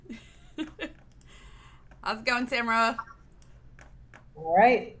How's it going, Tamara? All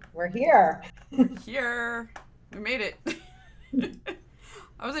right, we're here. We're here. We made it.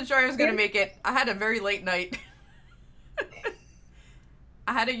 I wasn't sure I was gonna Here, make it. I had a very late night.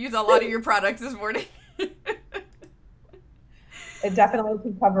 I had to use a lot of your products this morning. it definitely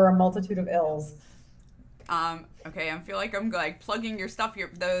can cover a multitude of ills. Okay, I feel like I'm like plugging your stuff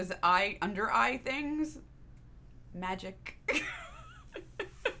here. Those eye under eye things, magic. The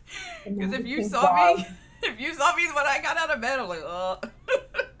Because magic pink dog. if you saw me when I got out of bed, I'm like, oh.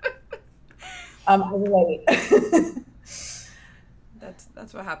 I relate.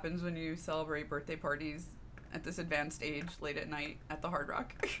 That's what happens when you celebrate birthday parties at this advanced age, late at night at the Hard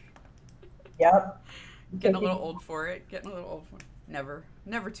Rock. Yep. Getting Because a little old for it. Getting a little old for it.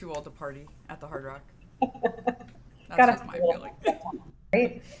 Never too old to party at the Hard Rock. That's gotta just have a my little feeling. fun,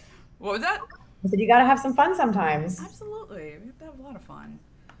 right? What was that? I said you gotta have some fun sometimes. Absolutely. We have to have a lot of fun.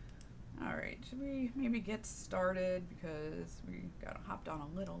 All right. Should we maybe get started because we got hopped on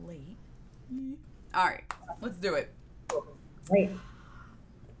a little late? All right. Let's do it. Right.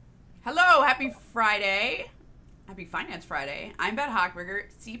 Hello. Happy Friday. Happy Finance Friday. I'm Beth Hochberger,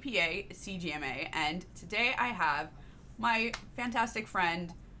 CPA, CGMA, and today I have my fantastic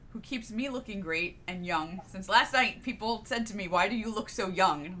friend who keeps me looking great and young. Since last night, people said to me, "Why do you look so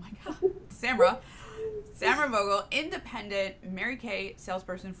young?" And I'm like, ah, Samra Vogel, independent Mary Kay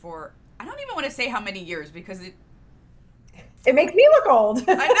salesperson for I don't even want to say how many years because It makes me look old.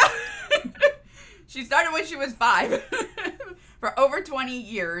 I know she started when she was 5 for over 20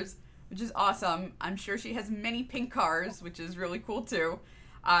 years, which is awesome. I'm sure she has many pink cars, which is really cool too.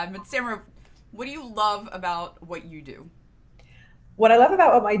 But Samra, what do you love about what you do? What I love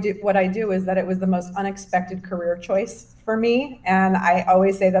about what I do is that it was the most unexpected career choice for me, and I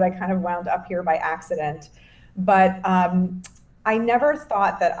always say that I kind of wound up here by accident. But I never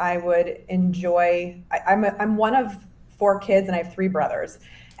thought that I would enjoy. I'm one of 4 kids, and I have 3 brothers,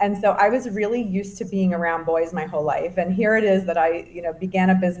 and so I was really used to being around boys my whole life. And here it is that I began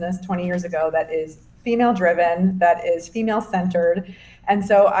a business 20 years ago that is female driven, that is female centered, and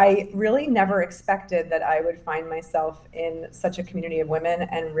so I really never expected that I would find myself in such a community of women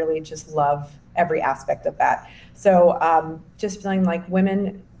and really just love every aspect of that. So just feeling like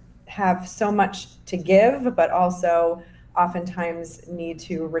women have so much to give, but also oftentimes need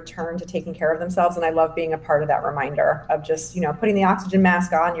to return to taking care of themselves. And I love being a part of that reminder of just putting the oxygen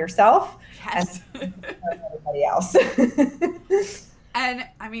mask on yourself and Yes. everybody else. And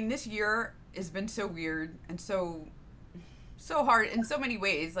I mean, this year has been so weird and so hard in so many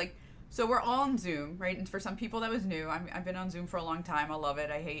ways. Like, so we're all on Zoom, right? And for some people that was new. I've been on Zoom for a long time. I love it.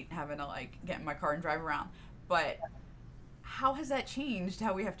 I hate having to like get in my car and drive around. But how has that changed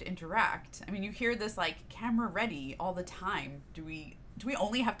how we have to interact? I mean, you hear this like camera ready all the time. Do we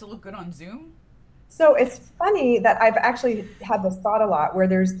only have to look good on Zoom? So it's funny that I've actually had this thought a lot where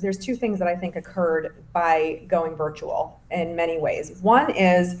there's 2 things that I think occurred by going virtual in many ways. One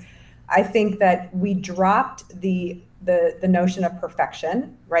is I think that we dropped the notion of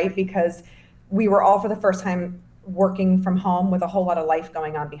perfection, right? Because we were all for the first time working from home with a whole lot of life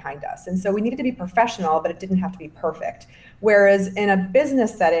going on behind us. And so we needed to be professional, but it didn't have to be perfect. Whereas in a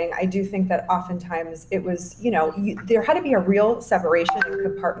business setting, I do think that oftentimes it was, there had to be a real separation and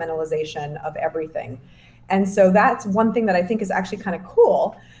compartmentalization of everything. And so that's one thing that I think is actually kind of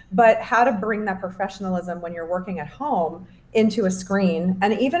cool. But how to bring that professionalism when you're working at home into a screen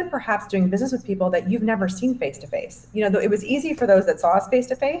and even perhaps doing business with people that you've never seen face to face. It was easy for those that saw us face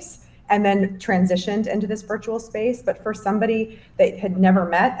to face and then transitioned into this virtual space. But for somebody that had never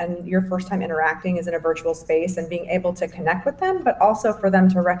met and your first time interacting is in a virtual space and being able to connect with them, but also for them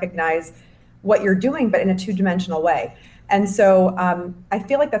to recognize what you're doing, but in a 2 dimensional way. And so I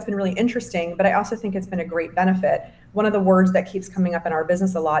feel like that's been really interesting, but I also think it's been a great benefit. One of the words that keeps coming up in our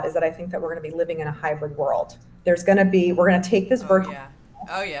business a lot is that I think that we're going to be living in a hybrid world. We're going to take this Oh virtual. yeah.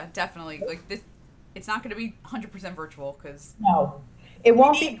 Oh yeah, definitely. Like this it's not going to be 100% virtual cuz No, it we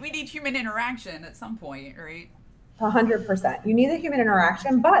won't need be we need human interaction at some point, right? 100%. You need the human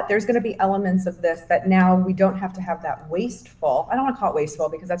interaction, but there's going to be elements of this that now we don't have to have that wasteful. I don't want to call it wasteful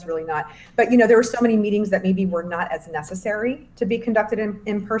because that's really not. But there were so many meetings that maybe were not as necessary to be conducted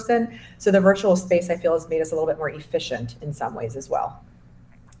in person. So the virtual space I feel has made us a little bit more efficient in some ways as well.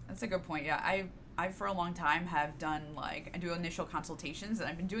 That's a good point. Yeah, I for a long time have done like I do initial consultations and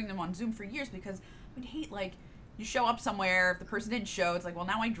I've been doing them on Zoom for years because I would hate like you show up somewhere if the person didn't show it's like well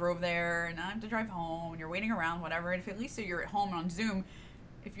now I drove there and now I have to drive home and you're waiting around whatever and if at least you're at home on Zoom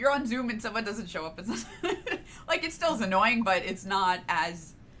if you're on Zoom and someone doesn't show up it's not, like it still is annoying but it's not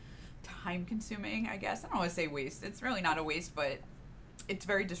as time consuming I guess I don't want to say waste it's really not a waste but it's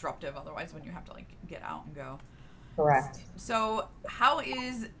very disruptive otherwise when you have to like get out and go. Correct. So how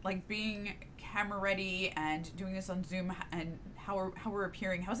is like being camera ready and doing this on Zoom and how we're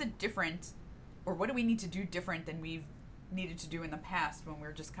appearing? How is it different, or what do we need to do different than we've needed to do in the past when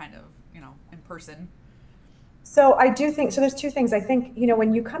we're just kind of in person? So I do think, so there's two things. I think,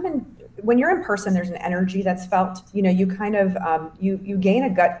 when you come in, when you're in person, there's an energy that's felt. You kind of you gain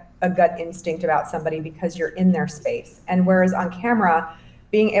a gut instinct about somebody because you're in their space. And whereas on camera,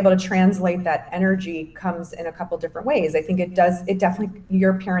 being able to translate that energy comes in a couple different ways. I think it definitely,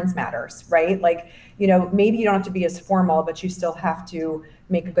 your appearance matters, right? Like, maybe you don't have to be as formal, but you still have to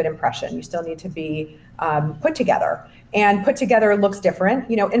make a good impression. You still need to be put together. And put together looks different.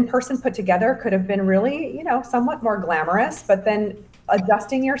 In person put together could have been really, somewhat more glamorous, but then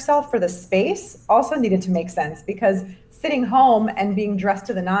adjusting yourself for the space also needed to make sense, because sitting home and being dressed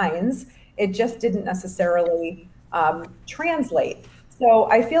to the nines, it just didn't necessarily translate.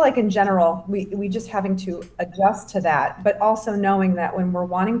 So I feel like in general, we just having to adjust to that, but also knowing that when we're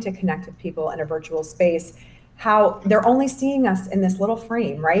wanting to connect with people in a virtual space, how they're only seeing us in this little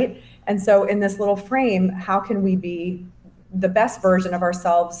frame, right? And so in this little frame, how can we be the best version of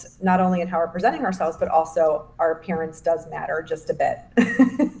ourselves, not only in how we're presenting ourselves, but also our appearance does matter just a bit.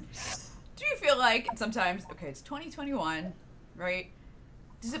 Do you feel like sometimes, okay, it's 2021, right?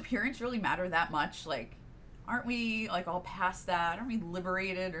 Does appearance really matter that much? Like, aren't we like all past that? Aren't we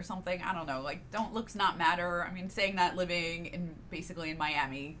liberated or something? I don't know. Like, don't looks not matter? I mean, saying that living in basically in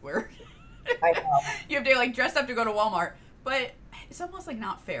Miami, where I know. you have to like dress up to go to Walmart, but it's almost like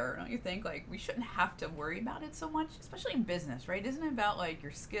not fair, don't you think? Like, we shouldn't have to worry about it so much, especially in business, right? Isn't it about like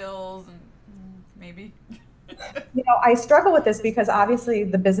your skills and maybe? I struggle with this because obviously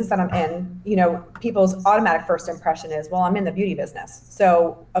the business that I'm in, people's automatic first impression is, well, I'm in the beauty business.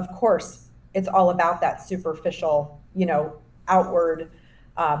 So of course it's all about that superficial, outward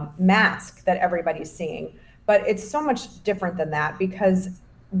mask that everybody's seeing. But it's so much different than that, because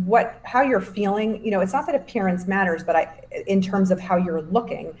how you're feeling, it's not that appearance matters, but in terms of how you're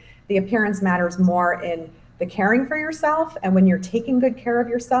looking, the appearance matters more in the caring for yourself. And when you're taking good care of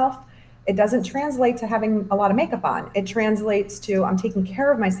yourself, it doesn't translate to having a lot of makeup on. It translates to, I'm taking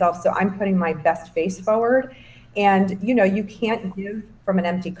care of myself, so I'm putting my best face forward. And you can't give from an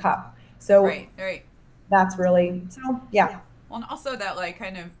empty cup. So right. that's really, so yeah. Well, and also that like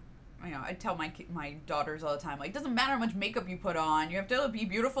kind of, I tell my daughters all the time, like, it doesn't matter how much makeup you put on, you have to be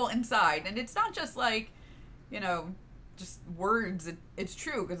beautiful inside. And it's not just like, just words. It's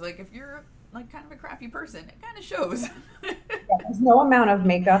true, because like if you're like kind of a crappy person, it kind of shows. Yeah, there's no amount of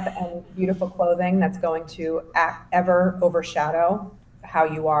makeup and beautiful clothing that's going to ever overshadow how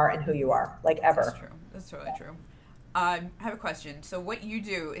you are and who you are, like ever. That's true. That's totally true. I have a question. So what you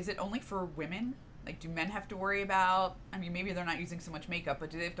do, is it only for women? Like, do men have to worry about, maybe they're not using so much makeup, but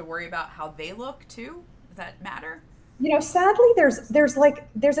do they have to worry about how they look too? Does that matter? Sadly,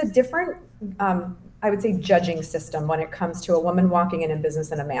 there's a different, I would say, judging system when it comes to a woman walking in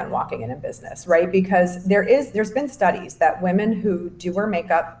business and a man walking in business, right? Because there's been studies that women who do wear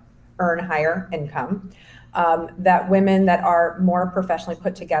makeup earn higher income, that women that are more professionally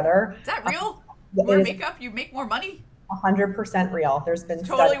put together. Is that real? You wear makeup, you make more money? 100% real. There's been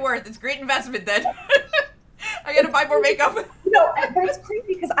totally worth. It's great investment then. I gotta buy more makeup. But it's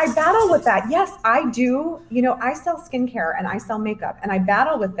crazy because I battle with that. Yes, I do. I sell skincare and I sell makeup, and I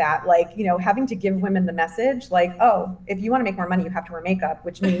battle with that. Like, having to give women the message, like, oh, if you want to make more money, you have to wear makeup,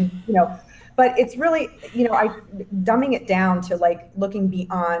 which means, but it's really, I dumbing it down to like looking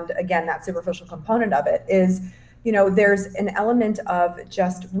beyond, again, that superficial component of it is, there's an element of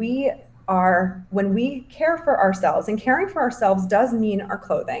just, when we care for ourselves, and caring for ourselves does mean our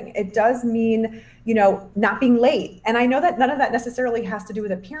clothing. It does mean, not being late. And I know that none of that necessarily has to do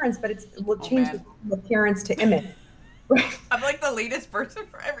with appearance, but it will change the appearance to image. I'm like the latest person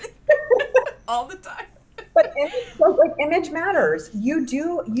for everything all the time. But image matters. You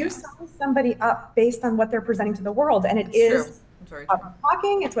size somebody up based on what they're presenting to the world. And it is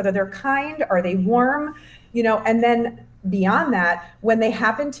talking, it's whether they're kind, are they warm, and then beyond that, when they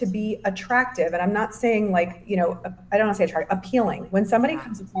happen to be attractive, and I'm not saying like, I don't want to say attractive, appealing. When somebody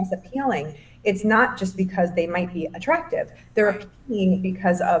comes across appealing, it's not just because they might be attractive. They're appealing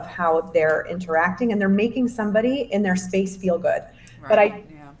because of how they're interacting, and they're making somebody in their space feel good. But I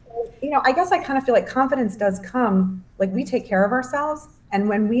guess I kind of feel like confidence does come, like we take care of ourselves. And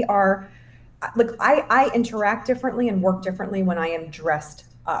when we are, like, I interact differently and work differently when I am dressed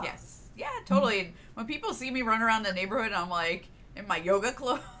up. Yes. Yeah, totally. When people see me run around the neighborhood, I'm like in my yoga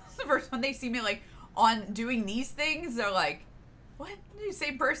clothes. First, when they see me like on doing these things, they're like, "What? You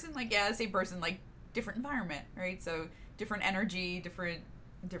same person?" Like, yeah, same person, like different environment, right? So different energy, different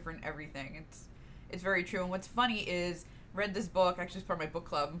everything. It's very true. And what's funny is read this book, actually it's part of my book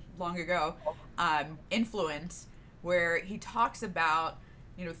club long ago, Influence, where he talks about,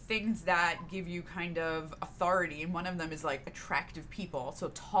 you know, things that give you kind of authority, and one of them is like attractive people, so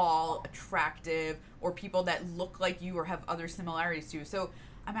tall, attractive, or people that look like you or have other similarities to you. So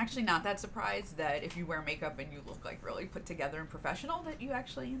I'm actually not that surprised that if you wear makeup and you look like really put together and professional, that you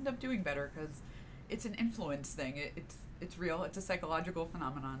actually end up doing better, because it's an influence thing. It's real. It's a psychological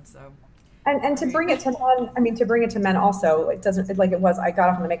phenomenon. So. And to bring it to men, I mean, to bring it to men also, it doesn't, like it was, I got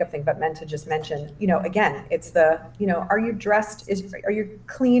off on the makeup thing, but meant to just mention, you know, again, it's the, you know, are you dressed, are you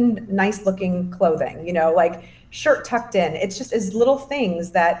clean, nice looking clothing, you know, like shirt tucked in. It's just as little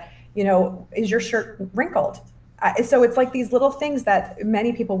things that, you know, is your shirt wrinkled? So it's like these little things that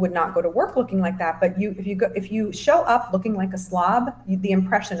many people would not go to work looking like that. But if you show up looking like a slob, the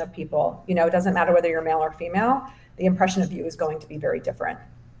impression of people, you know, it doesn't matter whether you're male or female, the impression of you is going to be very different.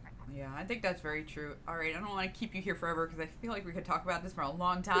 Yeah, I think that's very true. All right, I don't want to keep you here forever because I feel like we could talk about this for a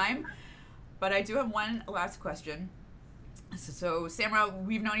long time. But I do have one last question. So, Samra,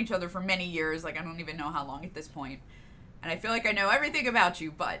 we've known each other for many years. Like, I don't even know how long at this point. And I feel like I know everything about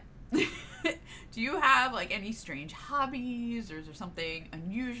you, but do you have, like, any strange hobbies, or is there something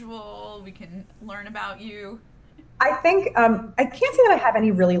unusual we can learn about you? I think I can't say that I have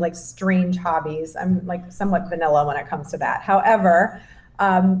any really like strange hobbies. I'm like somewhat vanilla when it comes to that. However,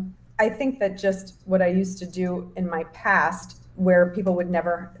 I think that just what I used to do in my past, where people would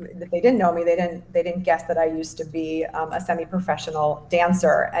never, if they didn't know me, they didn't guess that I used to be a semi-professional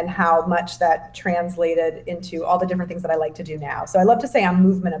dancer, and how much that translated into all the different things that I like to do now. So I love to say I'm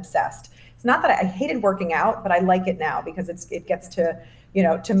movement obsessed. It's not that I hated working out, but I like it now because it gets to, you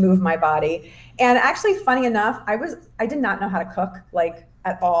know, to move my body. And actually, funny enough, I did not know how to cook, like,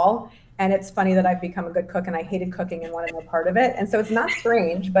 at all. And it's funny that I've become a good cook, and I hated cooking and wanted no part of it. And so it's not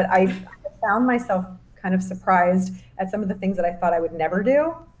strange, but I found myself kind of surprised at some of the things that I thought I would never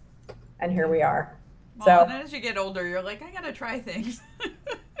do. And here we are. Well, So and as you get older, you're like, I gotta try things.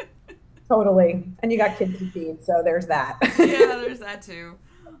 totally. And you got kids to feed, so there's that. Yeah, there's that too.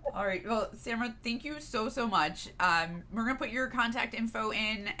 All right. Well, Samra, thank you so much. We're gonna put your contact info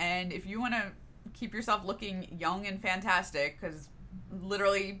in, and if you want to keep yourself looking young and fantastic, because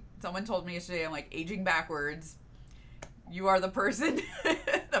literally someone told me yesterday I'm like aging backwards. You are the person,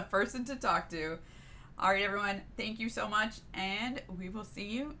 the person to talk to. All right, everyone. Thank you so much, and we will see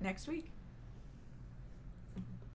you next week.